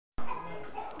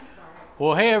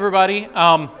Well, hey everybody.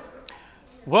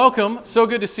 Welcome. So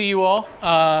good to see you all.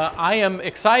 I am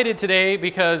excited today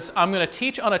because I'm going to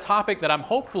teach on a topic that I'm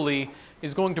hopefully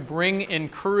is going to bring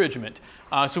encouragement.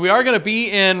 So we are going to be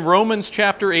in Romans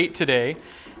chapter 8 today.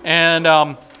 And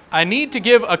I need to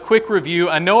give a quick review.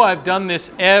 I know I've done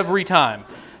this every time.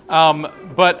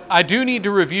 But I do need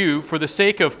to review for the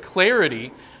sake of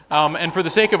clarity and for the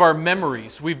sake of our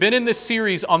memories. We've been in this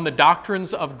series on the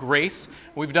doctrines of grace.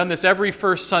 We've done this every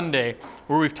first Sunday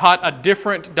where we've taught a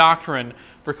different doctrine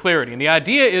for clarity. And the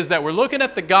idea is that we're looking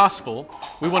at the gospel.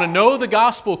 We want to know the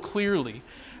gospel clearly.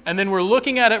 And then we're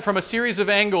looking at it from a series of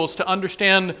angles to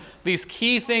understand these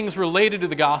key things related to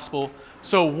the gospel.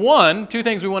 So two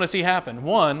things we want to see happen.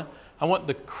 One, I want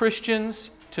the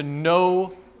Christians to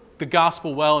know the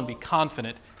gospel well and be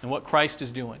confident in what Christ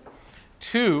is doing.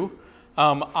 Two,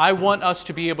 I want us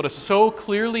to be able to so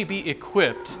clearly be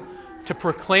equipped to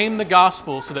proclaim the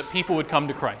gospel so that people would come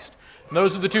to Christ. And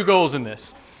those are the two goals in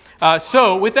this.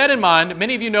 So with that in mind,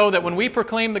 many of you know that when we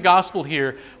proclaim the gospel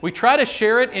here, we try to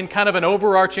share it in kind of an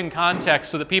overarching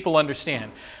context so that people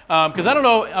understand. Because I don't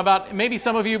know about maybe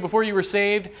some of you before you were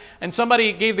saved and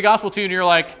somebody gave the gospel to you and you're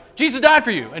like, Jesus died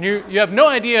for you. And you have no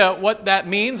idea what that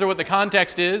means or what the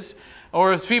context is.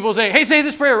 Or if people say, hey, say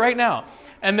this prayer right now.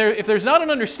 And if there's not an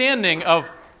understanding of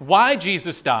why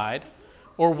Jesus died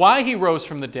or why he rose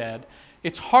from the dead,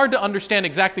 it's hard to understand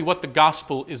exactly what the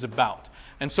gospel is about.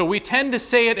 And so we tend to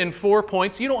say it in 4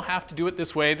 points. You don't have to do it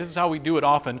this way. This is how we do it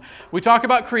often. We talk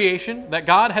about creation, that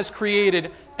God has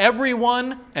created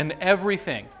everyone and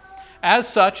everything. As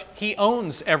such, he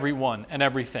owns everyone and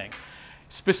everything.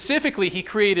 Specifically, he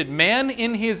created man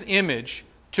in his image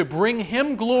to bring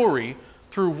him glory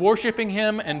through worshiping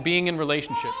him and being in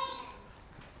relationship.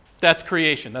 That's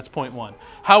creation. That's point one.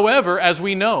 However, as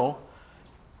we know,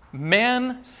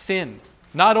 man sinned.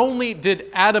 Not only did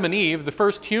Adam and Eve, the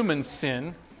first humans,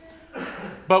 sin,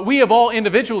 but we have all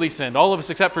individually sinned, all of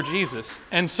us except for Jesus.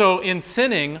 And so in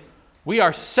sinning, we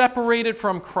are separated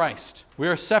from Christ. We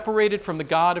are separated from the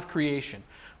God of creation.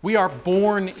 We are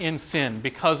born in sin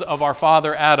because of our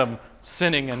father Adam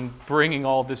sinning and bringing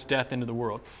all this death into the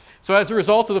world. So as a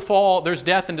result of the fall, there's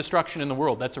death and destruction in the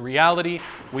world. That's a reality.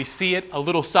 We see it. A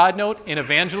little side note, in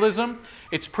evangelism,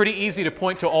 it's pretty easy to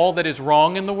point to all that is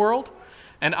wrong in the world.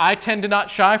 And I tend to not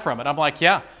shy from it. I'm like,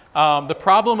 the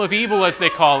problem of evil, as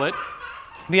they call it,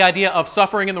 the idea of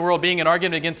suffering in the world being an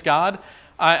argument against God,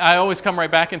 I always come right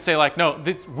back and say, no,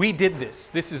 we did this.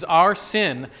 This is our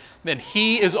sin, and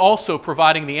he is also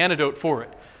providing the antidote for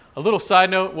it. A little side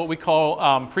note, what we call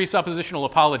presuppositional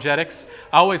apologetics.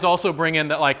 I always also bring in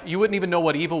that you wouldn't even know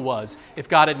what evil was if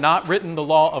God had not written the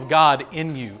law of God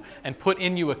in you and put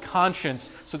in you a conscience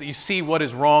so that you see what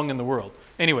is wrong in the world.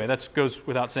 Anyway, that goes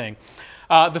without saying.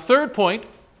 The third point,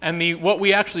 and what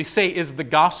we actually say is the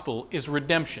gospel, is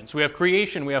redemption. So we have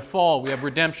creation, we have fall, we have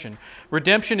redemption.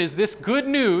 Redemption is this good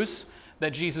news that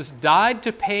Jesus died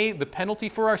to pay the penalty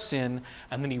for our sin,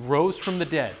 and then he rose from the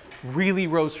dead, really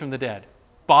rose from the dead.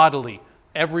 Bodily.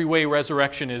 Every way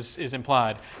resurrection is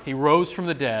implied. He rose from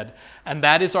the dead, and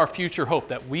that is our future hope,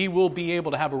 that we will be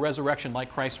able to have a resurrection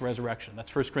like Christ's resurrection.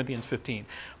 That's 1 Corinthians 15.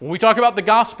 When we talk about the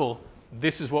gospel,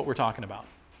 this is what we're talking about.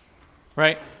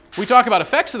 Right? We talk about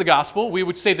effects of the gospel. We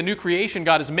would say the new creation,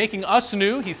 God is making us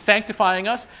new. He's sanctifying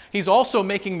us. He's also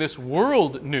making this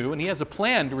world new, and he has a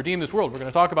plan to redeem this world. We're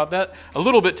going to talk about that a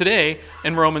little bit today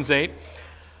in Romans 8.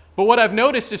 But what I've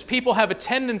noticed is people have a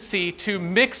tendency to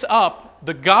mix up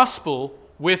the gospel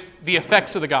with the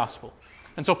effects of the gospel.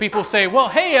 And so people say, well,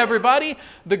 hey, everybody,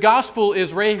 the gospel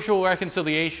is racial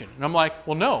reconciliation. And I'm like,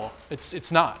 well, no,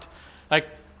 it's not.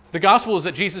 The gospel is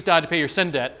that Jesus died to pay your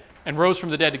sin debt and rose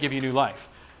from the dead to give you new life.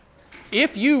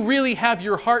 If you really have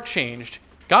your heart changed,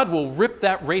 God will rip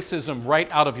that racism right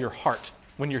out of your heart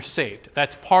when you're saved.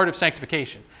 That's part of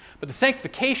sanctification. But the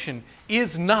sanctification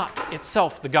is not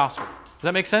itself the gospel. Does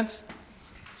that make sense?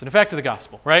 It's an effect of the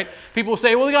gospel, right? People will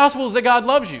say, well, the gospel is that God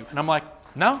loves you. And I'm like,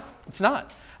 no, it's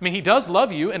not. I mean, he does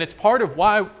love you, and it's part of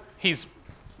why he's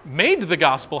made the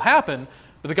gospel happen.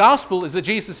 But the gospel is that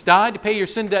Jesus died to pay your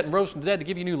sin debt and rose from the dead to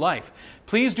give you new life.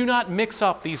 Please do not mix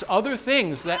up these other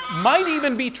things that might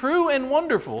even be true and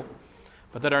wonderful,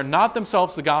 but that are not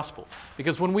themselves the gospel.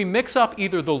 Because when we mix up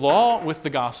either the law with the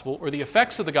gospel or the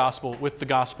effects of the gospel with the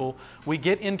gospel, we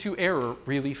get into error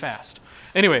really fast.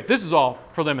 Anyway, this is all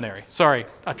preliminary. Sorry.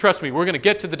 Trust me, we're going to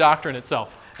get to the doctrine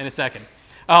itself in a second.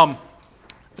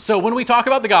 So when we talk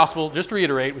about the gospel, just to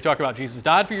reiterate, we talk about Jesus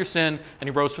died for your sin and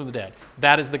he rose from the dead.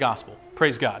 That is the gospel.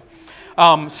 Praise God.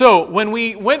 So when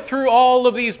we went through all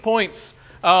of these points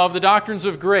of the doctrines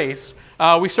of grace,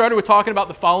 we started with talking about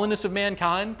the fallenness of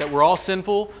mankind, that we're all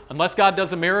sinful. Unless God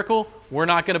does a miracle, we're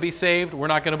not going to be saved. We're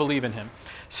not going to believe in Him.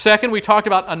 Second, we talked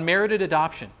about unmerited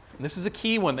adoption. And this is a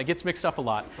key one that gets mixed up a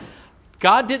lot.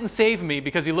 God didn't save me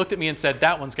because He looked at me and said,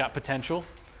 that one's got potential.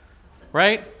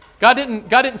 Right? God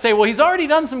didn't say, well, he's already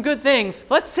done some good things.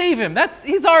 Let's save him.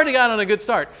 He's already got on a good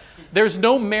start. There's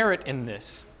no merit in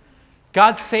this.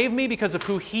 God saved me because of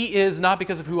who He is, not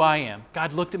because of who I am.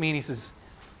 God looked at me and He says,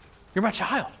 you're my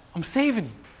child. I'm saving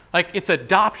you. Like, it's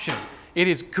adoption. It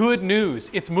is good news.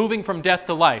 It's moving from death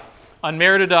to life.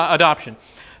 Unmerited adoption.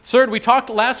 Third, we talked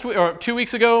last week, or 2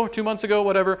 weeks ago, 2 months ago,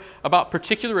 whatever, about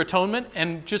particular atonement.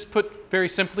 And just put very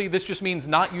simply, this just means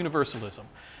not universalism.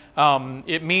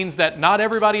 It means that not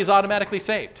everybody is automatically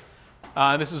saved.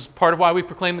 This is part of why we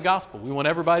proclaim the gospel. We want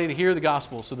everybody to hear the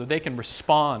gospel so that they can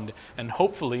respond, and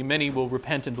hopefully many will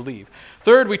repent and believe.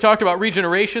 Third, we talked about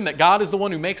regeneration, that God is the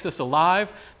one who makes us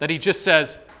alive, that He just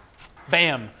says,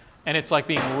 bam, and it's like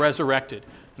being resurrected.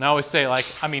 And I always say,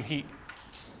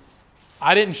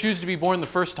 I didn't choose to be born the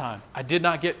first time. I did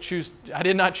not choose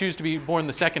to be born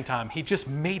the second time. He just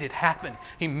made it happen.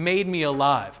 He made me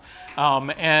alive.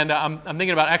 And I'm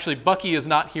thinking about, actually, Bucky is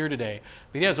not here today,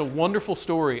 but he has a wonderful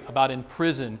story about in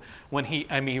prison when he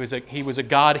was a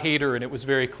God hater, and it was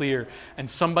very clear. And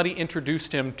somebody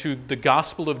introduced him to the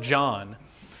Gospel of John,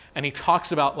 and he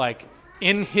talks about, like,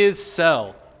 in his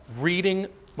cell reading.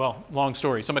 Well, long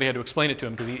story. Somebody had to explain it to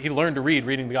him because he learned to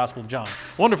reading the Gospel of John.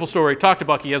 Wonderful story. Talk to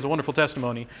Bucky. He has a wonderful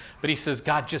testimony. But he says,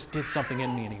 God just did something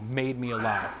in me and He made me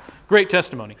alive. Great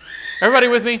testimony. Everybody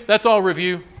with me? That's all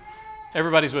review.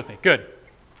 Everybody's with me. Good.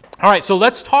 All right, so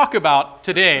let's talk about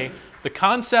today the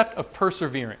concept of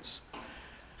perseverance.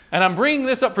 And I'm bringing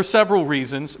this up for several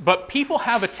reasons, but people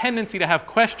have a tendency to have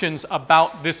questions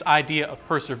about this idea of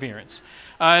perseverance.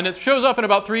 And it shows up in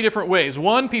about 3 different ways.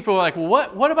 One, people are like, well,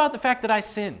 what about the fact that I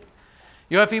sin?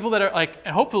 You have people that are like,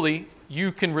 and hopefully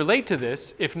you can relate to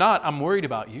this. If not, I'm worried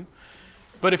about you.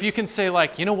 But if you can say,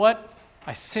 like, you know what?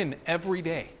 I sin every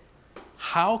day.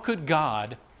 How could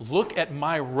God look at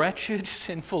my wretched,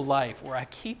 sinful life where I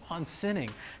keep on sinning?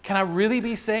 Can I really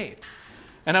be saved?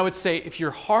 And I would say, if your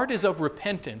heart is of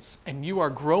repentance and you are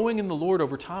growing in the Lord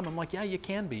over time, I'm like, yeah, you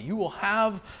can be. You will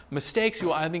have mistakes.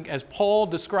 I think, as Paul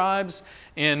describes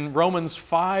in Romans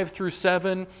 5 through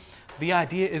 7, the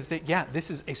idea is that, yeah, this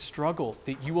is a struggle,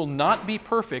 that you will not be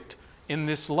perfect in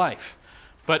this life.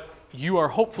 But you are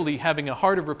hopefully having a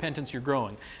heart of repentance, you're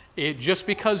growing. Just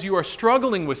because you are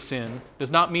struggling with sin does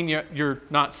not mean you're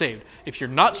not saved. If you're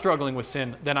not struggling with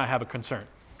sin, then I have a concern.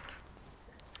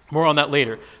 More on that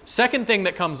later. Second thing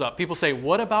that comes up, people say,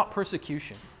 what about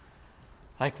persecution?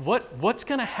 Like, what's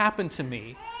going to happen to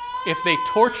me if they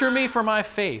torture me for my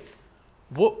faith?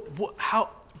 How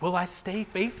will I stay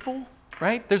faithful?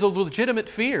 Right? There's a legitimate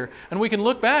fear. And we can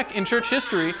look back in church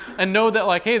history and know that,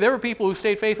 like, hey, there were people who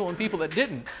stayed faithful and people that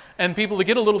didn't. And people that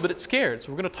get a little bit scared.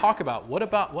 So we're going to talk about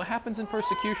what happens in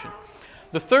persecution.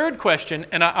 The third question,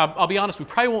 and I'll be honest, we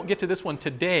probably won't get to this one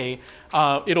today.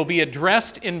 It'll be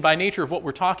addressed by nature of what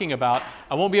we're talking about.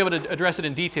 I won't be able to address it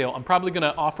in detail. I'm probably going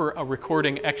to offer a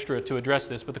recording extra to address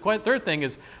this. But the third thing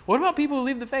is, what about people who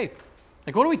leave the faith?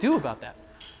 Like, what do we do about that?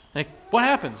 Like, what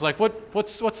happens? Like,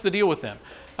 what's the deal with them?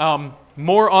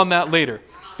 More on that later.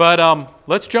 But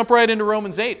let's jump right into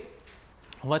Romans 8.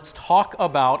 Let's talk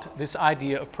about this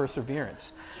idea of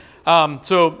perseverance.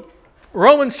 So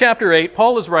Romans chapter 8,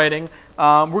 Paul is writing.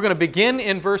 We're going to begin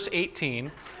in verse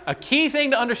 18. A key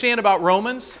thing to understand about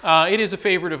Romans, it is a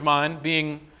favorite of mine,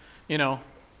 being, a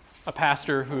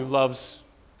pastor who loves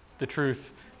the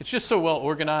truth. It's just so well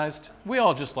organized. We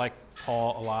all just like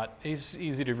Paul a lot. He's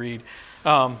easy to read.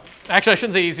 Actually, I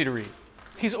shouldn't say easy to read.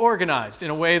 He's organized in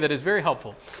a way that is very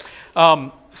helpful.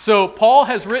 So Paul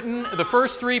has written the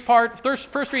first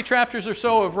three chapters or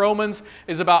so of Romans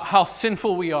is about how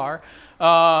sinful we are.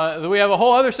 We have a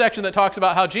whole other section that talks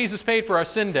about how Jesus paid for our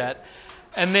sin debt.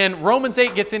 And then Romans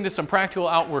 8 gets into some practical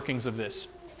outworkings of this.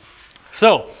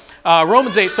 So,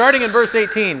 Romans 8, starting in verse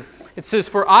 18, it says,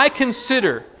 "For I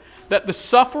consider that the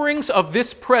sufferings of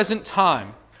this present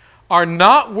time are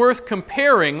not worth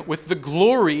comparing with the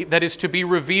glory that is to be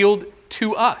revealed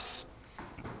to us.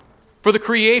 For the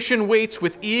creation waits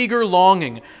with eager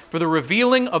longing for the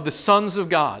revealing of the sons of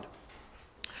God.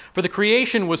 For the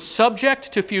creation was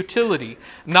subject to futility,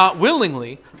 not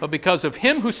willingly, but because of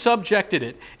Him who subjected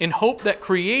it, in hope that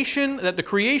the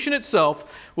creation itself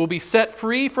will be set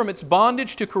free from its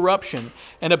bondage to corruption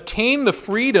and obtain the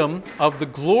freedom of the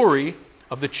glory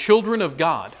of the children of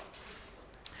God."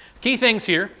 Key things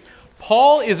here.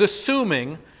 Paul is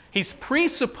assuming, he's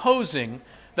presupposing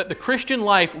that the Christian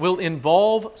life will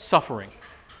involve suffering.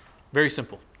 Very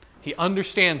simple. He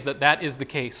understands that that is the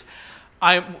case.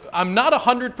 I'm not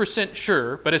 100%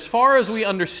 sure, but as far as we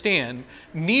understand,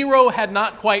 Nero had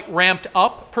not quite ramped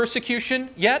up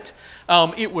persecution yet.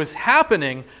 It was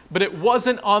happening, but it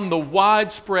wasn't on the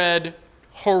widespread,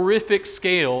 horrific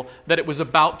scale that it was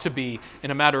about to be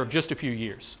in a matter of just a few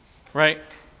years, right?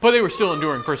 But they were still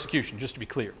enduring persecution, just to be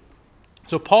clear.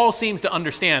 So Paul seems to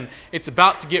understand it's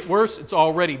about to get worse. It's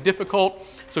already difficult.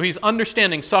 So he's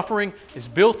understanding suffering is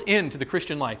built into the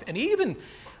Christian life. And even,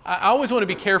 I always want to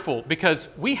be careful because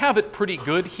we have it pretty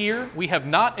good here. We have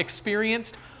not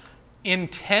experienced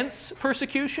intense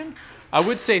persecution. I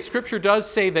would say Scripture does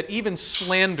say that even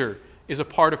slander is a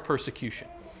part of persecution,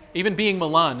 even being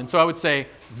maligned. And so I would say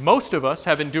most of us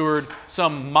have endured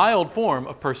some mild form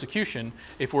of persecution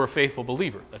if we're a faithful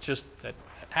believer. That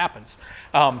happens.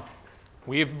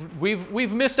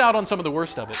 We've missed out on some of the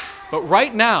worst of it. But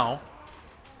right now,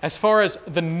 as far as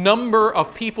the number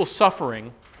of people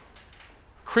suffering,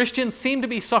 Christians seem to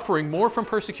be suffering more from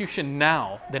persecution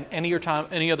now than any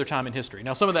other time in history.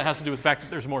 Now, some of that has to do with the fact that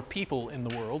there's more people in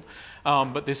the world,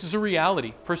 but this is a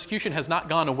reality. Persecution has not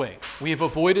gone away. We have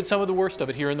avoided some of the worst of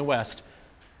it here in the West.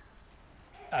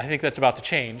 I think that's about to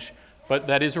change, but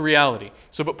that is a reality.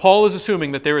 But Paul is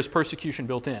assuming that there is persecution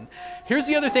built in. Here's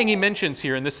the other thing he mentions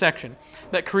here in this section,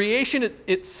 that creation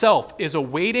itself is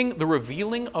awaiting the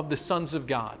revealing of the sons of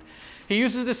God. He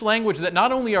uses this language that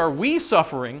not only are we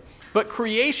suffering, but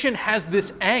creation has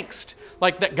this angst,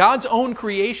 like that God's own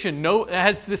creation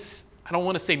has this, I don't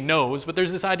want to say knows, but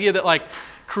there's this idea that like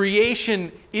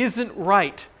creation isn't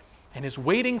right and is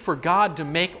waiting for God to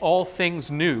make all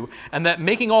things new, and that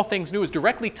making all things new is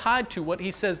directly tied to what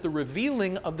he says the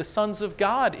revealing of the sons of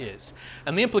God is.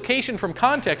 And the implication from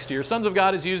context here, sons of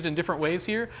God is used in different ways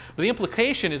here, but the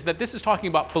implication is that this is talking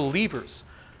about believers,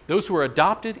 those who are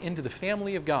adopted into the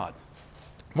family of God.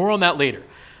 More on that later.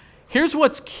 Here's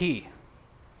what's key.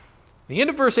 The end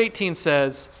of verse 18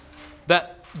 says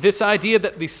that this idea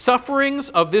that the sufferings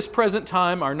of this present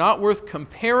time are not worth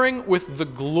comparing with the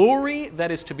glory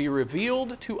that is to be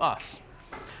revealed to us.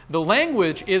 The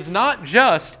language is not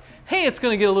just, hey, it's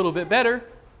going to get a little bit better,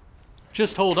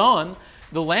 just hold on.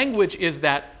 The language is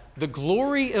that the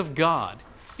glory of God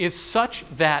is such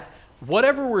that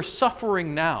whatever we're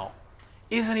suffering now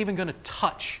isn't even going to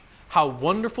touch how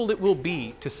wonderful it will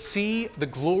be to see the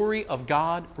glory of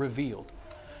God revealed.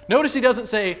 Notice he doesn't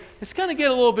say, it's going to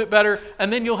get a little bit better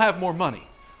and then you'll have more money.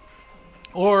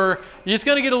 Or it's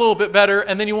going to get a little bit better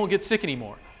and then you won't get sick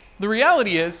anymore. The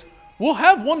reality is, we'll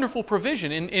have wonderful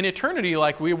provision in eternity,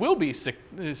 like we will be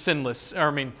sinless.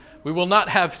 We will not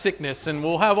have sickness and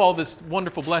we'll have all this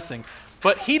wonderful blessing.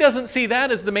 But he doesn't see that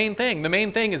as the main thing. The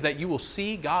main thing is that you will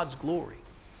see God's glory.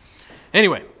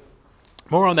 Anyway,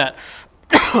 more on that.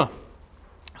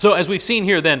 So as we've seen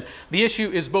here then, the issue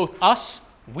is both us,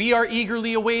 we are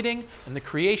eagerly awaiting, and the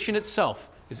creation itself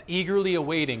is eagerly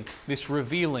awaiting this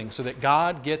revealing so that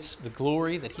God gets the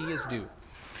glory that he is due.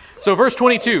 So verse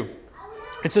 22,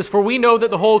 it says, "For we know that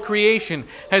the whole creation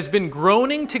has been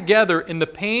groaning together in the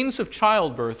pains of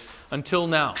childbirth until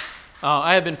now."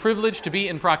 I have been privileged to be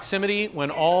in proximity when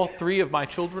all three of my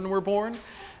children were born,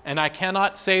 and I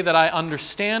cannot say that I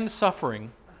understand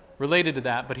suffering related to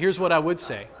that, but here's what I would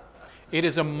say. It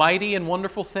is a mighty and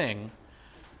wonderful thing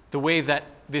the way that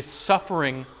this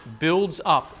suffering builds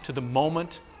up to the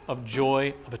moment of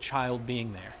joy of a child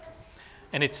being there.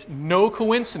 And it's no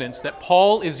coincidence that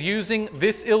Paul is using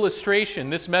this illustration,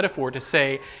 this metaphor, to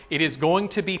say it is going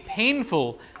to be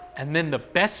painful, and then the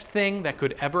best thing that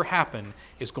could ever happen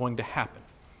is going to happen.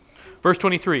 Verse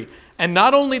 23, "And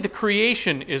not only the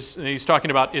creation he's talking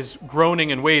about is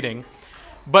groaning and waiting,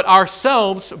 but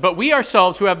we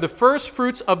ourselves who have the first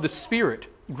fruits of the Spirit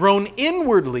groan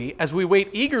inwardly as we wait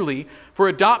eagerly for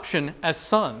adoption as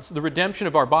sons, the redemption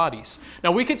of our bodies."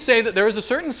 Now we could say that there is a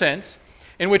certain sense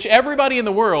in which everybody in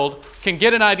the world can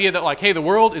get an idea that like, hey, the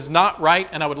world is not right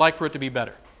and I would like for it to be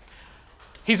better.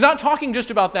 He's not talking just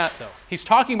about that though. He's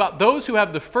talking about those who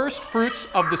have the first fruits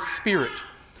of the Spirit.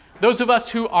 Those of us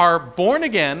who are born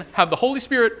again, have the Holy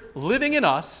Spirit living in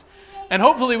us, and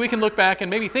hopefully we can look back and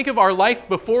maybe think of our life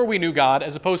before we knew God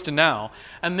as opposed to now,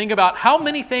 and think about how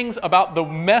many things about the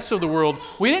mess of the world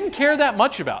we didn't care that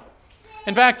much about.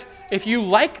 In fact, if you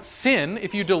like sin,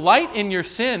 if you delight in your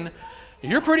sin,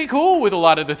 you're pretty cool with a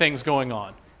lot of the things going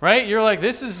on, right? You're like,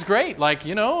 this is great. Like,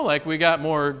 we got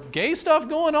more gay stuff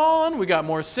going on. We got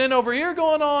more sin over here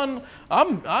going on.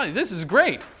 This is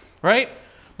great, right?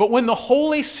 But when the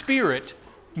Holy Spirit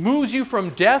moves you from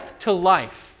death to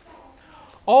life,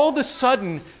 all of a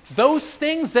sudden, those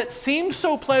things that seem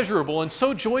so pleasurable and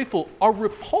so joyful are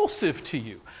repulsive to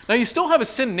you. Now, you still have a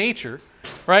sin nature.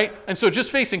 right? And so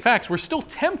just facing facts, we're still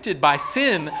tempted by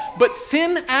sin, but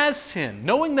sin as sin,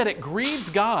 knowing that it grieves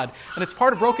God and it's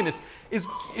part of brokenness, is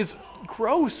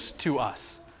gross to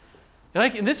us.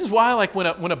 And this is why,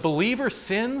 when a believer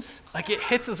sins, it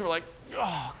hits us. We're like,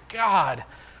 oh, God,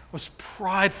 was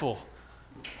prideful.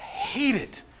 Hate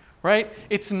it, right?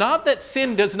 It's not that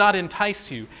sin does not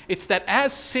entice you. It's that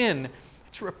as sin,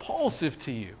 it's repulsive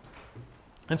to you.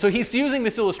 And so he's using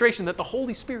this illustration that the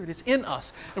Holy Spirit is in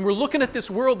us. And we're looking at this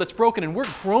world that's broken, and we're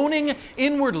groaning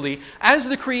inwardly as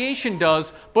the creation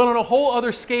does, but on a whole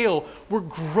other scale. We're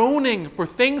groaning for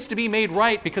things to be made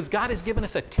right because God has given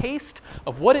us a taste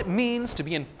of what it means to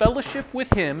be in fellowship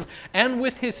with Him and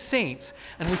with His saints.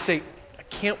 And we say, I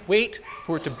can't wait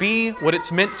for it to be what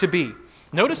it's meant to be.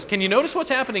 Can you notice what's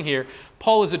happening here?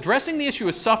 Paul is addressing the issue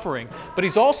of suffering, but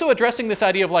he's also addressing this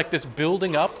idea of this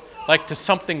building up, to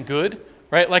something good.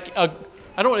 Right? I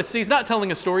don't want to see, he's not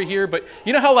telling a story here, but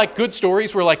you know how good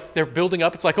stories where they're building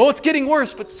up? It's it's getting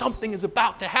worse, but something is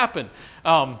about to happen.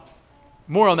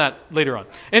 More on that later on.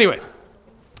 Anyway,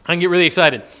 I can get really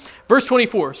excited. Verse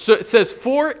 24, so it says,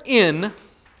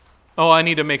 I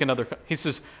need to make another. He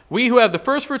says, we who have the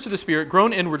first fruits of the Spirit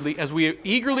groan inwardly as we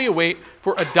eagerly await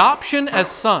for adoption as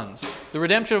sons, the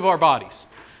redemption of our bodies.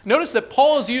 Notice that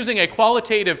Paul is using a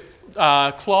qualitative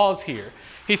clause here.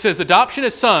 He says, adoption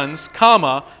as sons,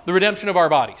 the redemption of our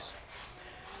bodies.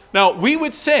 Now, we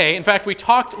would say, in fact, we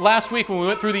talked last week when we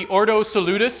went through the Ordo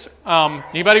Salutis.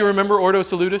 Anybody remember Ordo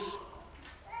Salutis?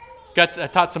 I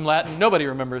taught some Latin. Nobody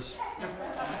remembers.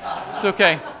 It's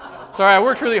okay. Sorry, I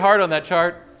worked really hard on that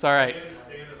chart. It's all right.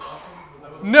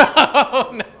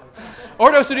 No.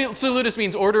 Ordo Salutis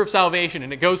means order of salvation,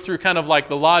 and it goes through kind of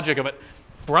the logic of it.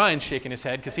 Brian's shaking his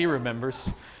head because he remembers.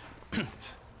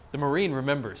 The Marine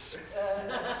remembers.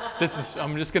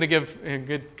 I'm just going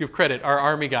to give credit. Our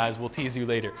Army guys will tease you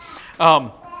later.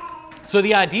 So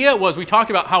the idea was we talked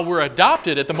about how we're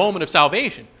adopted at the moment of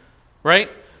salvation, right?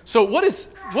 So what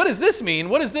does this mean?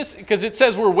 What is this? Because it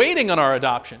says we're waiting on our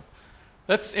adoption.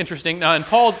 That's interesting. Now, and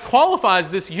Paul qualifies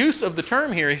this use of the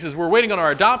term here. He says we're waiting on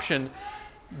our adoption.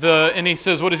 And he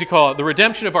says, what does he call it? The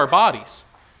redemption of our bodies.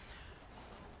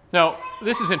 Now,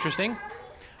 this is interesting.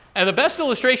 And the best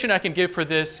illustration I can give for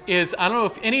this is, I don't know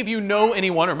if any of you know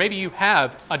anyone, or maybe you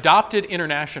have, adopted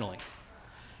internationally.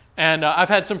 And I've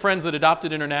had some friends that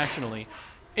adopted internationally.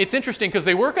 It's interesting because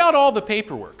they work out all the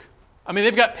paperwork.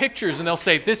 They've got pictures and they'll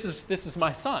say, this is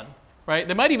my son, right?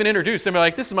 They might even introduce them. They're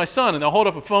like, this is my son, and they'll hold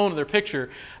up a phone and their picture.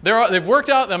 They've worked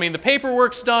out, the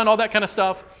paperwork's done, all that kind of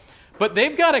stuff. But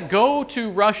they've got to go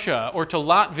to Russia or to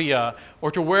Latvia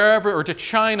or to wherever, or to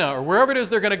China or wherever it is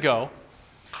they're going to go.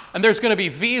 And there's going to be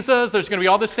visas, there's going to be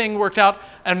all this thing worked out,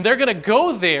 and they're going to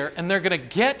go there and they're going to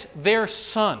get their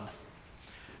son.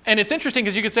 And it's interesting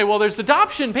because you could say, well, there's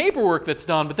adoption paperwork that's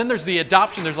done, but then there's the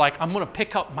adoption. There's I'm going to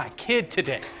pick up my kid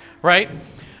today, right?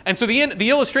 And so the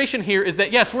illustration here is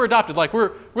that, yes, we're adopted,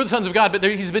 we're the sons of God, but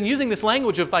he's been using this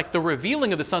language of the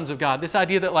revealing of the sons of God, this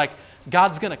idea that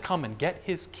God's going to come and get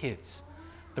his kids,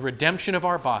 the redemption of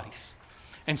our bodies.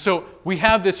 And so we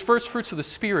have this first fruits of the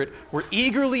Spirit. We're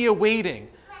eagerly awaiting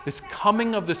this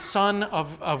coming of the Son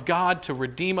of God to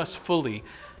redeem us fully.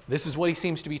 This is what he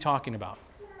seems to be talking about.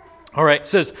 All right, it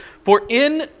says, For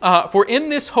in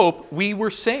this hope we were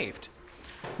saved.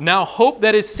 Now hope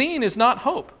that is seen is not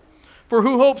hope. For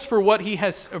who hopes for what he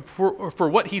has for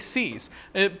what he sees?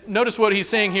 Notice what he's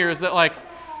saying here is that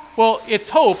it's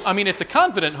hope. It's a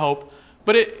confident hope,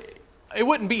 but it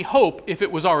wouldn't be hope if it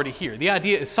was already here. The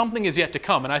idea is something is yet to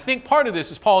come. And I think part of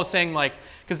this is Paul is saying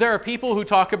because there are people who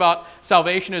talk about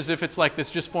salvation as if it's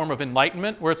this just form of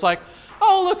enlightenment, where it's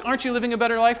oh, look, aren't you living a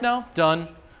better life now? Done.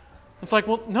 It's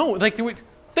well, no,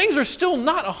 things are still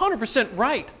not 100%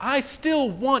 right. I still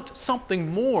want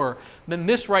something more than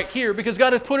this right here because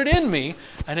God has put it in me,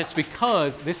 and it's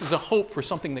because this is a hope for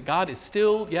something that God is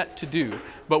still yet to do,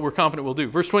 but we're confident we'll do.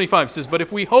 Verse 25 says, But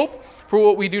if we hope for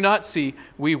what we do not see,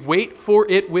 we wait for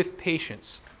it with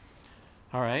patience.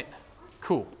 All right,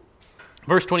 cool.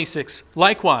 Verse 26,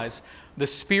 Likewise, the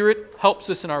Spirit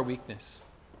helps us in our weakness.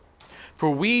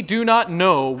 For we do not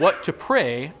know what to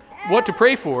pray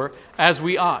for as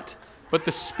we ought. But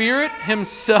the Spirit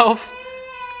Himself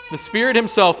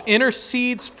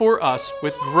intercedes for us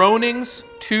with groanings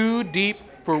too deep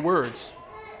for words.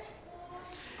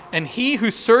 And He who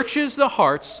searches the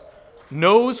hearts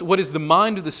knows what is the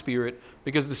mind of the Spirit,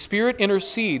 because the Spirit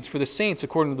intercedes for the saints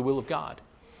according to the will of God.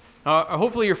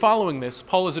 Hopefully you're following this.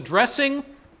 Paul is addressing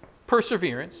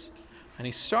perseverance, and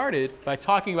he started by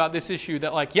talking about this issue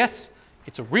that yes,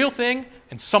 it's a real thing,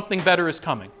 and something better is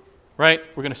coming. right?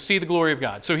 We're going to see the glory of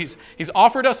God. So he's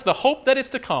offered us the hope that is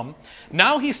to come.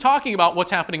 Now he's talking about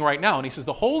what's happening right now. And he says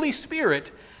the Holy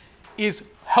Spirit is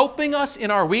helping us in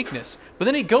our weakness. But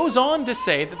then he goes on to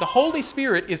say that the Holy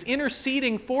Spirit is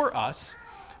interceding for us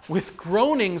with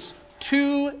groanings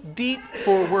too deep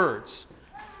for words.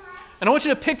 And I want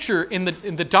you to picture in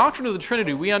the doctrine of the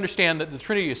Trinity, we understand that the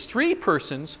Trinity is three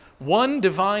persons, one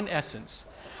divine essence,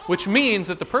 which means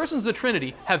that the persons of the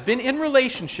Trinity have been in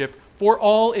relationship for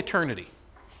all eternity.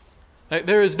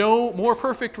 There is no more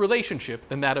perfect relationship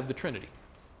than that of the Trinity.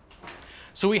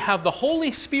 So we have the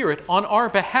Holy Spirit on our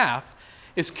behalf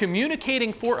is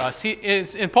communicating for us.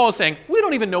 And Paul is saying, we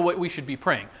don't even know what we should be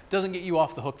praying. Doesn't get you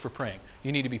off the hook for praying.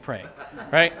 You need to be praying,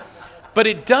 right? But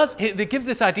it gives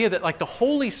this idea that like the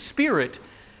Holy Spirit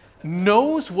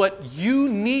knows what you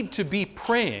need to be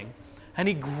praying, and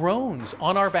he groans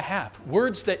on our behalf.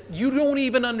 Words that you don't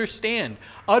even understand.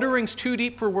 Utterings too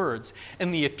deep for words.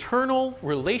 And the eternal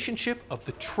relationship of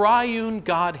the triune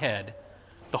Godhead,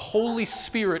 the Holy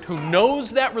Spirit, who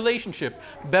knows that relationship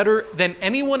better than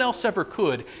anyone else ever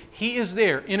could, he is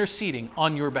there interceding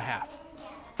on your behalf.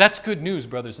 That's good news,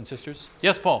 brothers and sisters.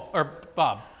 Yes, Paul, or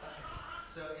Bob.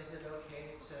 So is it okay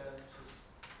to just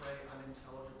pray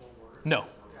unintelligible words? No.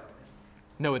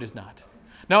 No, it is not.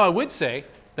 Now, I would say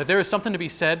that there is something to be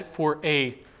said for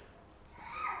a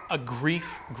grief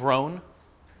groan,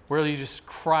 where you just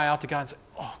cry out to God and say,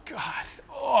 oh, God,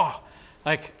 oh.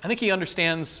 Like, I think he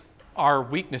understands our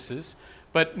weaknesses,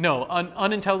 but no,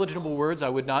 unintelligible words I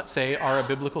would not say are a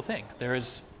biblical thing. There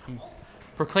is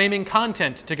proclaiming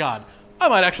content to God. I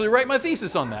might actually write my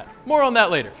thesis on that. More on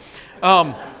that later.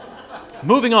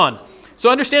 Moving on. So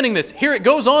understanding this, here it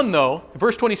goes on though,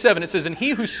 verse 27, it says, and he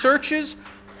who searches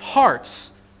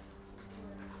hearts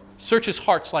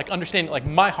like understanding, like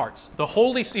my hearts.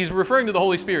 He's referring to the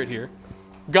Holy Spirit here.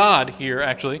 God here,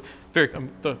 actually.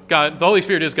 The Holy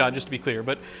Spirit is God, just to be clear,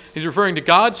 but he's referring to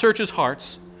God searches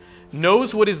hearts,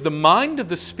 knows what is the mind of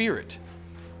the Spirit,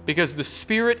 because the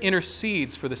Spirit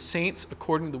intercedes for the saints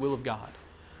according to the will of God.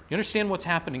 You understand what's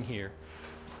happening here?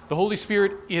 The Holy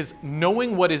Spirit is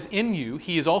knowing what is in you.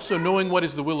 He is also knowing what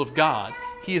is the will of God.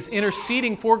 He is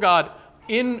interceding for God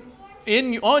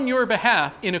on your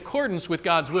behalf in accordance with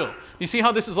God's will. You see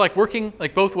how this is like working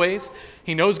like both ways?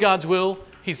 He knows God's will.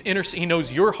 He knows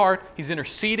your heart. He's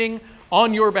interceding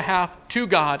on your behalf to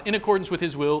God in accordance with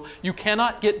his will. You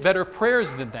cannot get better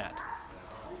prayers than that.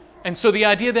 And so the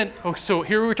idea then, so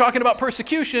here we're talking about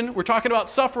persecution, we're talking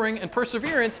about suffering and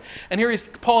perseverance, and here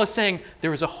Paul is saying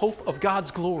there is a hope of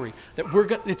God's glory, that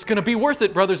it's going to be worth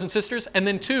it, brothers and sisters. And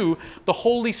then two, the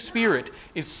Holy Spirit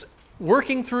is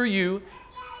working through you,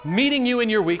 meeting you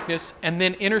in your weakness, and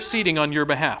then interceding on your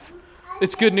behalf.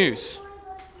 It's good news.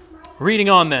 Reading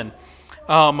on then,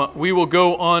 we will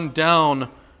go on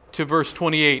down to verse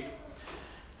 28.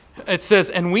 It says,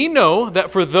 and we know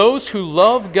that for those who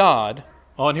love God,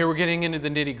 and here we're getting into the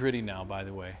nitty-gritty now, by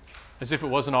the way, as if it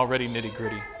wasn't already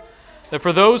nitty-gritty. That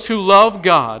for those who love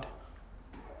God,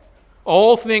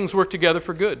 all things work together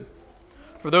for good,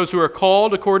 for those who are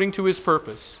called according to his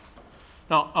purpose.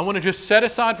 Now, I want to just set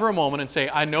aside for a moment and say,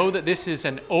 I know that this is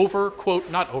an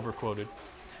not over-quoted.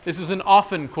 This is an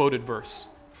often quoted verse.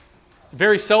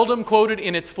 Very seldom quoted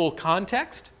in its full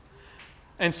context.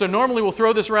 And so normally we'll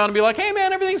throw this around and be like, hey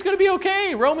man, everything's going to be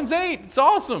okay. Romans 8, it's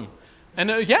awesome. And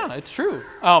yeah, it's true.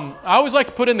 I always like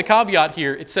to put in the caveat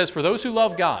here. It says, for those who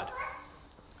love God.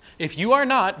 If you are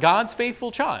not God's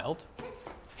faithful child,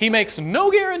 he makes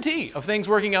no guarantee of things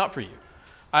working out for you.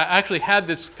 I actually had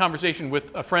this conversation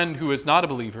with a friend who is not a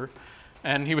believer,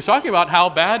 and he was talking about how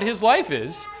bad his life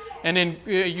is. And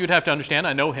you'd have to understand,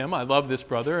 I know him, I love this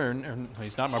brother, and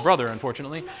he's not my brother,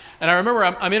 unfortunately. And I remember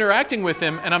I'm interacting with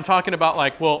him, and I'm talking about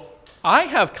like, well, I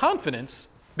have confidence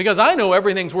because I know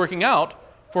everything's working out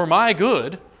for my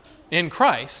good in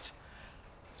Christ.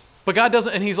 But God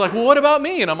doesn't, and he's like, well, what about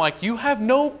me? And I'm like, you have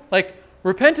no,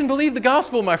 repent and believe the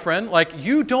gospel, my friend.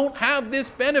 You don't have this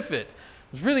benefit.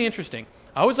 It's really interesting.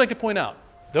 I always like to point out,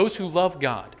 those who love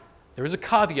God, there is a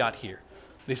caveat here.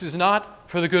 This is not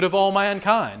for the good of all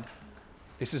mankind.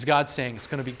 This is God saying it's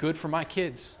going to be good for my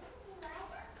kids.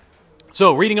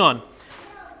 So, reading on.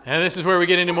 And this is where we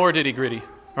get into more nitty-gritty.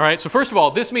 All right, so first of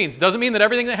all, this doesn't mean that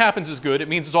everything that happens is good. It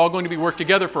means it's all going to be worked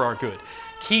together for our good.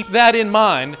 Keep that in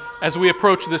mind as we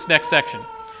approach this next section.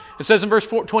 It says in verse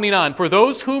 29, for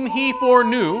those whom he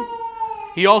foreknew,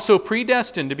 he also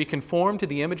predestined to be conformed to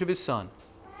the image of his Son,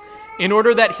 in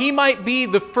order that he might be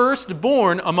the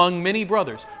firstborn among many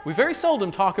brothers. We very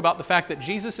seldom talk about the fact that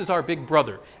Jesus is our big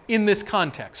brother in this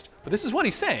context. But this is what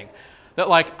he's saying. That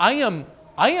I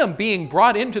am being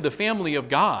brought into the family of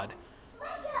God.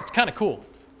 It's kind of cool.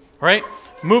 Right?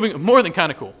 More than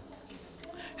kind of cool.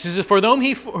 He says, for whom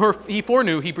he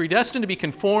foreknew, he predestined to be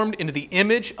conformed into the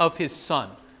image of his Son.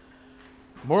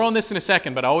 More on this in a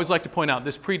second, but I always like to point out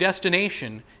this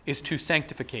predestination is to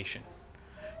sanctification.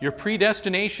 Your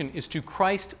predestination is to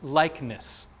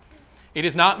Christ-likeness. It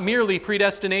is not merely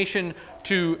predestination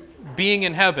to being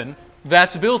in heaven.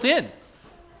 That's built in.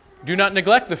 Do not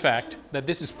neglect the fact that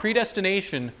this is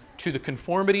predestination to the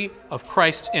conformity of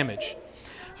Christ's image.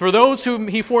 For those whom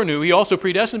he foreknew, he also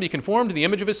predestined to be conformed to the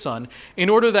image of his Son, in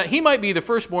order that he might be the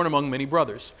firstborn among many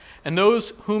brothers. And those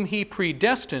whom he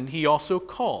predestined, he also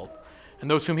called. And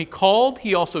those whom he called,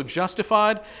 he also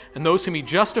justified. And those whom he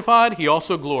justified, he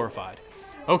also glorified.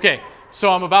 Okay, so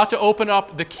I'm about to open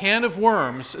up the can of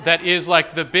worms that is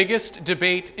like the biggest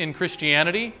debate in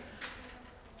Christianity.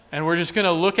 And we're just going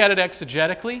to look at it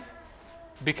exegetically,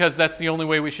 because that's the only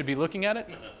way we should be looking at it.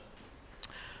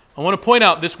 I want to point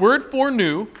out this word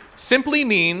foreknew simply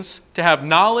means to have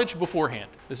knowledge beforehand.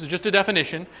 This is just a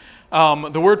definition.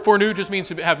 The word foreknew just means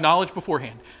to have knowledge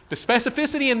beforehand. The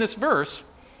specificity in this verse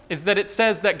is that it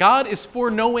says that God is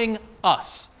foreknowing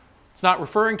us. It's not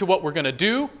referring to what we're going to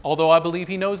do, although I believe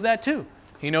he knows that too.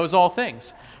 He knows all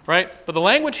things, right? But the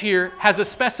language here has a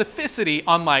specificity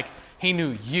on like, he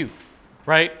knew you,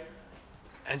 right?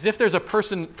 As if there's a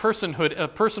personhood, a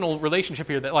personal relationship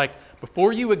here that like,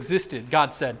 before you existed,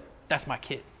 God said, that's my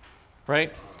kid,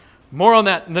 right? More on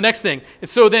that. The next thing is,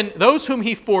 so then those whom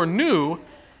he foreknew,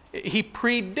 he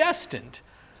predestined.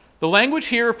 The language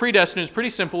here of predestined is pretty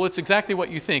simple. It's exactly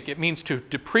what you think. It means to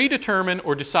predetermine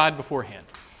or decide beforehand.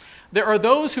 There are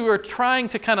those who are trying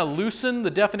to kind of loosen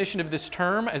the definition of this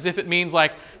term as if it means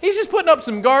like, he's just putting up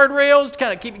some guardrails to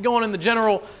kind of keep it going in the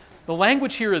general. The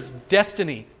language here is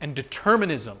destiny and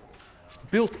determinism. It's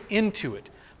built into it.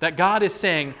 That God is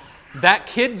saying, that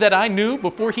kid that I knew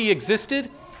before he existed,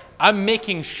 I'm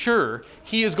making sure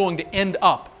he is going to end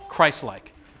up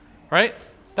Christ-like. Right?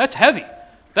 That's heavy.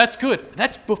 That's good.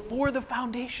 That's before the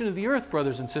foundation of the earth,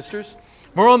 brothers and sisters.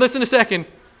 More on this in a second.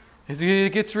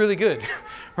 It gets really good.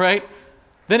 Right?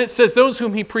 Then it says, those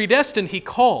whom he predestined, he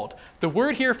called. The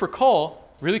word here for call,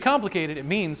 really complicated. It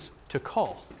means to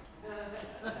call.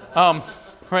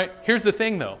 Right? Here's the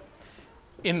thing, though.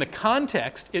 In the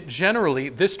context,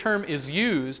 this term is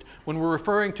used when we're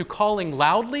referring to calling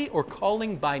loudly or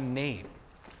calling by name.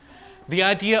 The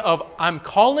idea of, I'm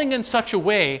calling in such a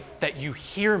way that you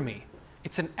hear me.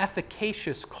 It's an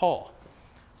efficacious call,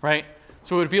 right?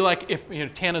 So it would be like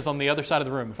if Tana's on the other side of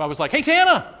the room. If I was like, hey,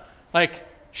 Tana! Like,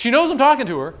 she knows I'm talking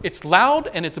to her. It's loud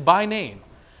and it's by name.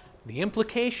 The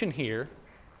implication here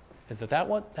is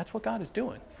that's what God is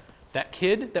doing. That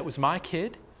kid that was my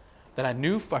kid, that I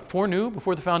foreknew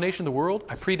before the foundation of the world,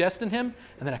 I predestined him,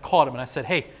 and then I called him and I said,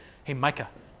 hey Micah,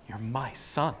 you're my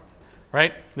son.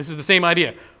 Right? This is the same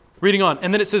idea. Reading on.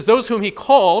 And then it says, those whom he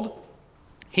called,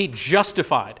 he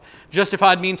justified.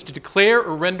 Justified means to declare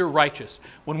or render righteous.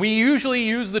 When we usually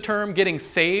use the term getting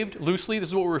saved loosely, this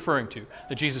is what we're referring to.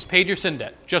 That Jesus paid your sin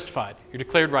debt. Justified. You're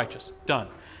declared righteous. Done.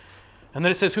 And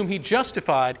then it says, whom he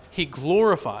justified, he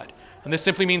glorified. And this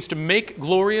simply means to make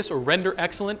glorious or render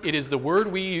excellent. It is the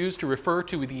word we use to refer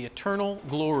to the eternal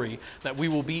glory that we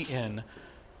will be in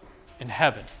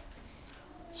heaven.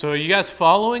 So are you guys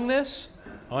following this?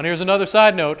 Oh, and here's another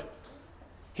side note.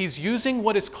 He's using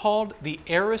what is called the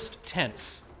aorist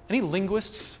tense. Any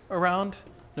linguists around?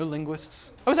 No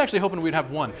linguists? I was actually hoping we'd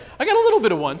have one. I got a little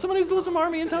bit of one. Somebody who's doing some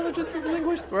Army intelligence is a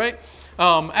linguist, right?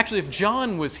 Actually, if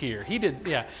John was here, he did,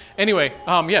 yeah. Anyway,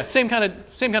 same kind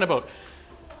of boat.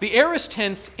 The aorist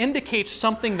tense indicates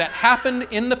something that happened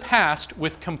in the past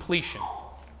with completion,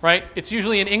 right? It's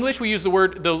usually in English we use the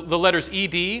letters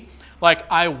ed,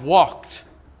 like I walked.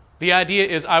 The idea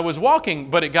is I was walking,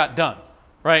 but it got done,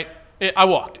 right? I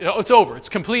walked. It's over. It's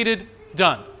completed,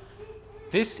 done.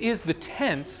 This is the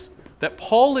tense that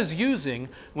Paul is using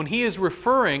when he is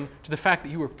referring to the fact that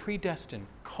you were predestined,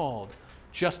 called,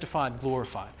 justified,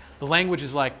 glorified. The language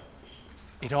is like,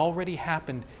 it already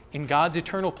happened. In God's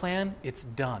eternal plan, it's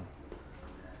done.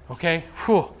 Okay?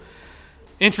 Whew.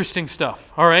 Interesting stuff.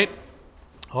 All right?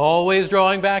 Always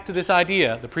drawing back to this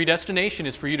idea, the predestination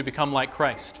is for you to become like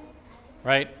Christ.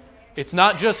 Right? It's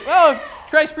not just,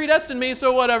 Christ predestined me,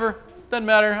 so whatever. Doesn't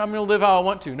matter. I'm going to live how I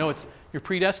want to. No, you're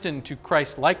predestined to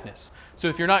Christ likeness. So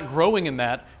if you're not growing in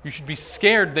that, you should be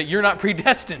scared that you're not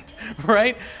predestined.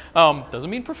 Right? Doesn't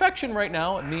mean perfection right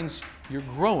now. It means you're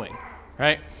growing.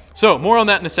 Right? So, more on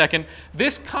that in a second.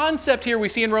 This concept here we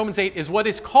see in Romans 8 is what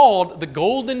is called the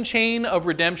golden chain of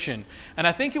redemption. And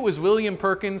I think it was William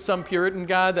Perkins, some Puritan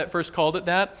guy, that first called it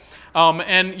that.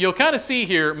 And you'll kind of see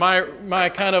here my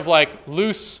kind of like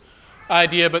loose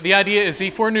idea, but the idea is he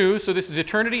foreknew, so this is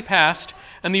eternity past,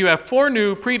 And then you have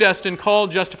foreknew, predestined,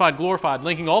 called, justified, glorified,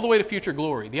 linking all the way to future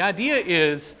glory. The idea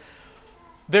is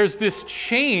there's this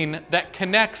chain that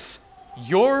connects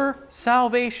your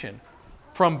salvation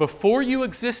from before you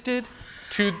existed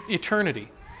to eternity.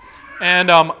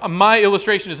 And my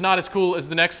illustration is not as cool as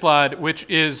the next slide, which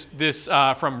is this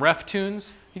from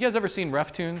RefToons. You guys ever seen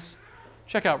RefToons?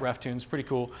 Check out RefToons, pretty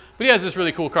cool. But he has this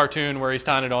really cool cartoon where he's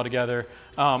tying it all together.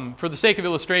 For the sake of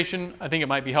illustration, I think it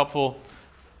might be helpful.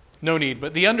 No need.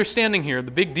 But the understanding here,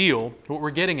 the big deal, what we're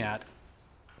getting at,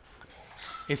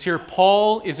 is here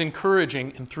Paul is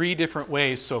encouraging in three different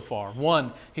ways so far.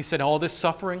 One, he said all this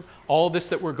suffering, all this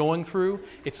that we're going through,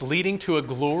 it's leading to a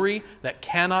glory that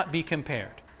cannot be compared.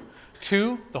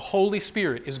 Two, the Holy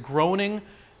Spirit is groaning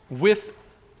with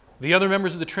the other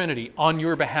members of the Trinity on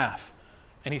your behalf,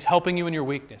 and He's helping you in your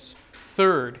weakness.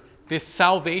 Third, this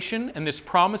salvation and this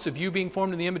promise of you being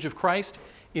formed in the image of Christ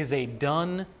is a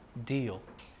done deal.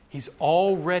 He's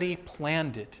already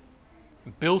planned it,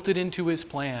 built it into His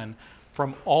plan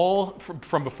from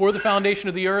before the foundation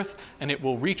of the earth, and it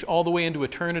will reach all the way into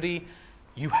eternity.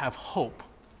 You have hope.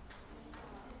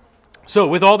 So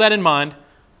with all that in mind,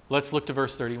 let's look to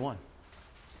verse 31.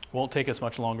 Won't take us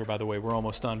much longer, by the way. We're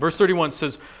almost done. Verse 31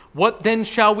 says, "What then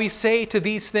shall we say to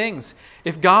these things?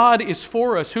 If God is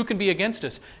for us, who can be against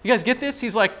us?" You guys get this?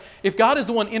 He's like, if God is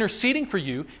the one interceding for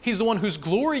you, He's the one whose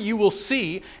glory you will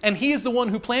see, and He is the one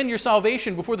who planned your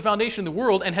salvation before the foundation of the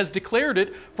world and has declared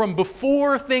it from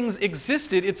before things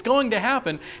existed. It's going to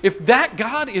happen. If that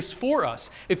God is for us,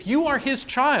 if you are His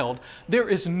child, there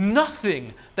is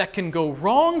nothing that can go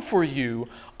wrong for you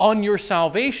on your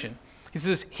salvation. He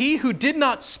says, "He who did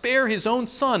not spare His own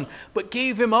Son, but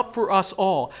gave Him up for us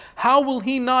all, how will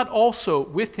He not also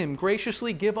with Him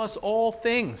graciously give us all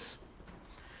things?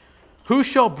 Who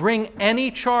shall bring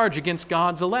any charge against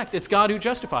God's elect?" It's God who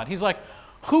justified. He's like,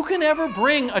 who can ever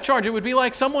bring a charge? It would be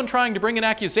like someone trying to bring an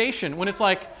accusation when it's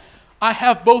like, I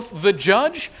have both the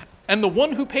judge and the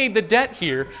one who paid the debt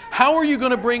here. How are you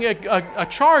going to bring a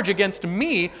charge against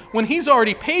me when He's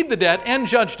already paid the debt and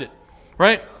judged it?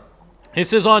 Right?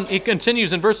 It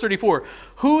continues in verse 34,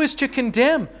 "Who is to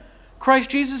condemn? Christ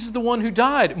Jesus is the one who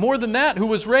died. More than that, who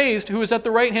was raised, who is at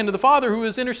the right hand of the Father, who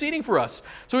is interceding for us."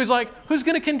 So he's like, who's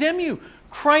going to condemn you?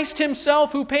 Christ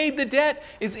Himself, who paid the debt,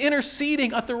 is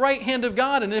interceding at the right hand of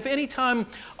God. And if any time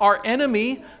our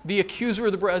enemy, the accuser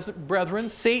of the brethren,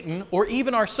 Satan, or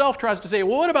even ourselves tries to say,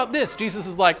 well, what about this? Jesus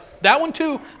is like, that one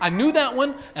too. I knew that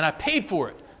one, and I paid for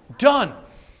it. Done.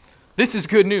 This is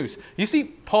good news. You see,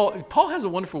 Paul has a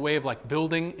wonderful way of like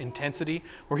building intensity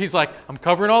where he's like, I'm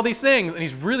covering all these things, and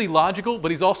he's really logical, but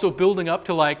he's also building up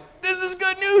to like, this is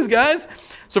good news, guys.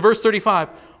 So verse 35,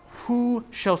 "Who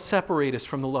shall separate us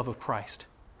from the love of Christ?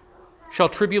 Shall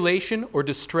tribulation or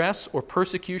distress or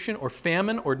persecution or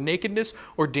famine or nakedness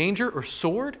or danger or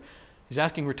sword?" He's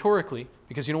asking rhetorically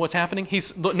because you know what's happening?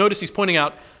 Notice he's pointing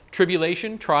out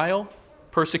tribulation, trial,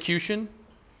 persecution,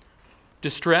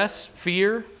 distress,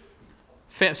 fear.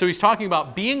 So he's talking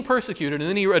about being persecuted, and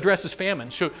then he addresses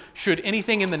famine. Should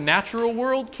anything in the natural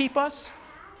world keep us?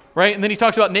 Right? And then he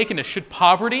talks about nakedness. Should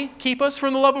poverty keep us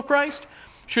from the love of Christ?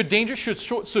 Should danger,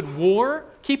 should war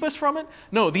keep us from it?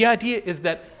 No, the idea is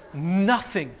that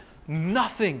nothing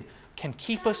can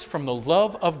keep us from the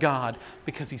love of God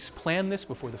because He's planned this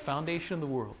before the foundation of the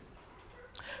world.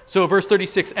 So verse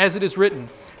 36, "As it is written,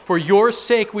 for your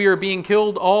sake we are being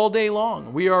killed all day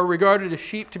long. We are regarded as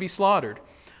sheep to be slaughtered."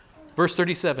 Verse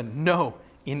 37, "No,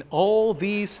 in all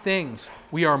these things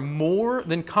we are more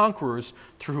than conquerors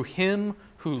through Him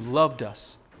who loved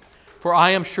us. For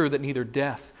I am sure that neither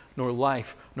death, nor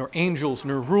life, nor angels,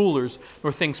 nor rulers,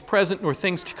 nor things present, nor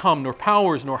things to come, nor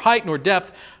powers, nor height, nor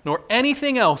depth, nor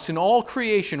anything else in all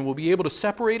creation will be able to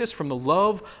separate us from the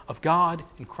love of God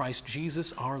in Christ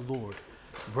Jesus our Lord."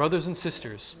 Brothers and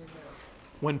sisters,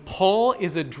 when Paul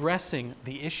is addressing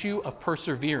the issue of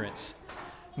perseverance,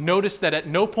 notice that at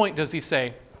no point does he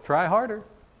say, try harder.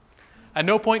 At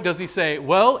no point does he say,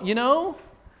 well, you know,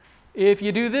 if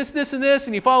you do this, this, and this,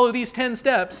 and you follow these 10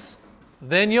 steps,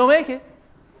 then you'll make it.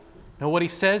 No, what he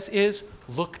says is,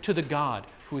 look to the God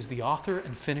who is the author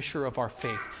and finisher of our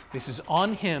faith. This is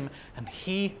on Him, and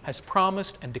He has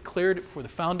promised and declared it for the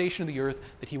foundation of the earth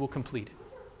that He will complete it.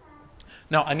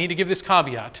 Now, I need to give this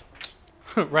caveat,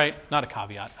 right? Not a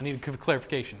caveat. I need to give a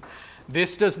clarification.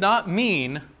 This does not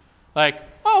mean like,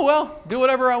 oh, well, do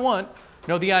whatever I want.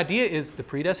 No, the idea is the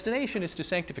predestination is to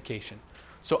sanctification.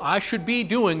 So I should be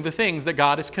doing the things that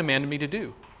God has commanded me to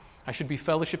do. I should be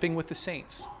fellowshipping with the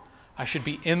saints. I should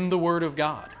be in the Word of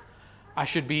God. I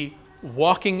should be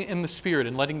walking in the Spirit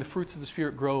and letting the fruits of the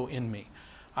Spirit grow in me.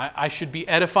 I should be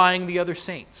edifying the other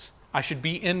saints. I should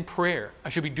be in prayer. I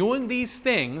should be doing these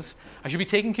things. I should be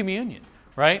taking communion,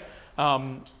 right?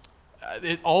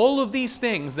 All of these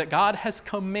things that God has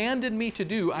commanded me to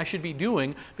do, I should be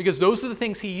doing because those are the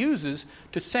things He uses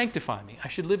to sanctify me. I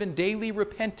should live in daily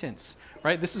repentance,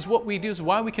 right? This is what we do. This is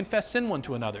why we confess sin one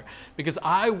to another, because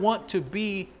I want to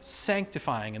be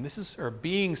sanctifying, or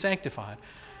being sanctified.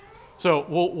 So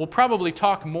we'll probably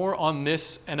talk more on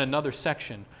this in another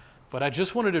section, but I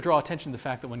just wanted to draw attention to the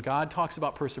fact that when God talks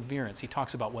about perseverance, He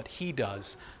talks about what He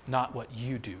does, not what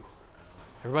you do.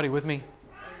 Everybody with me?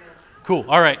 Cool.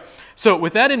 All right. So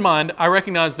with that in mind, I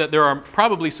recognize that there are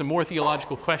probably some more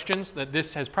theological questions that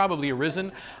this has probably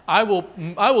arisen. I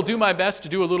will do my best to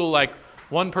do a little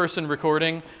one-person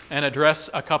recording and address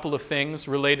a couple of things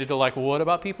related to what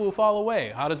about people who fall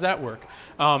away? How does that work?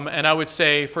 And I would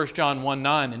say 1 John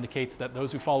 1:9 indicates that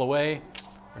those who fall away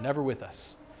are never with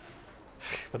us.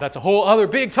 But that's a whole other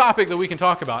big topic that we can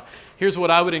talk about. Here's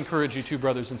what I would encourage you to,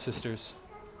 brothers and sisters.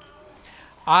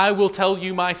 I will tell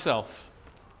you myself,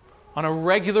 on a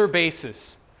regular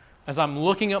basis, as I'm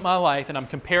looking at my life and I'm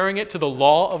comparing it to the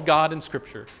law of God in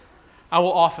Scripture, I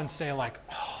will often say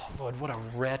oh, Lord, what a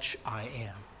wretch I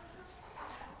am.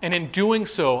 And in doing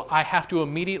so, I have to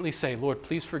immediately say, Lord,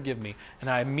 please forgive me. And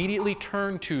I immediately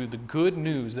turn to the good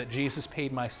news that Jesus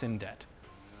paid my sin debt.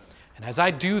 And as I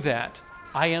do that,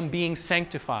 I am being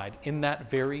sanctified in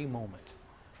that very moment,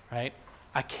 right?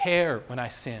 I care when I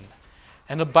sin.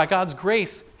 And by God's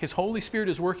grace, His Holy Spirit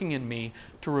is working in me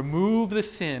to remove the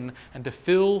sin and to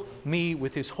fill me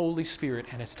with His Holy Spirit.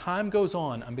 And as time goes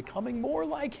on, I'm becoming more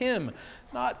like Him,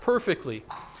 not perfectly.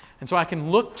 And so I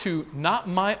can look to not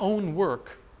my own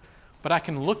work, but I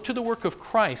can look to the work of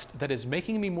Christ that is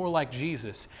making me more like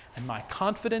Jesus. And my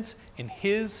confidence in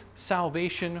His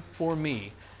salvation for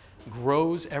me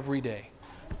grows every day.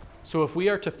 So if we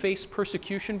are to face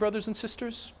persecution, brothers and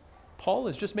sisters, Paul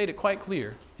has just made it quite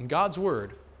clear in God's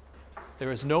Word,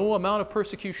 there is no amount of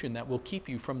persecution that will keep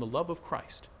you from the love of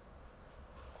Christ.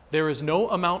 There is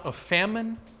no amount of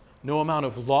famine, no amount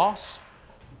of loss.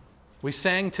 We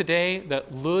sang today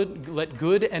that let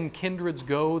good and kindreds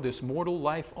go, this mortal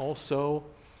life also.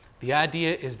 The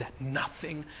idea is that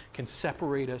nothing can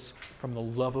separate us from the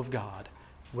love of God,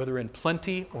 whether in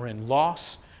plenty or in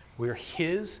loss. We're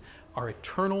His. Our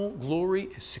eternal glory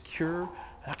is secure.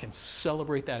 I can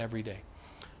celebrate that every day.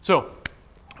 So,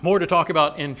 more to talk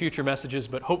about in future messages,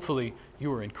 but hopefully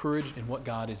you are encouraged in what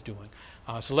God is doing.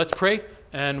 So let's pray,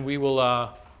 and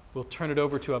we'll turn it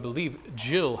over to, I believe,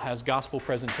 Jill has gospel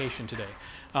presentation today.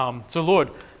 So Lord,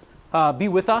 be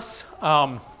with us.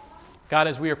 God,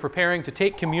 as we are preparing to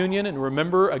take communion and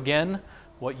remember again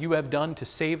what you have done to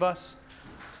save us.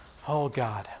 Oh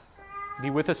God, be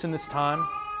with us in this time.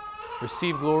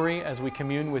 Receive glory as we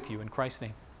commune with you. In Christ's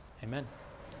name, amen.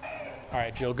 All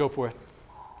right, Jill, go for it.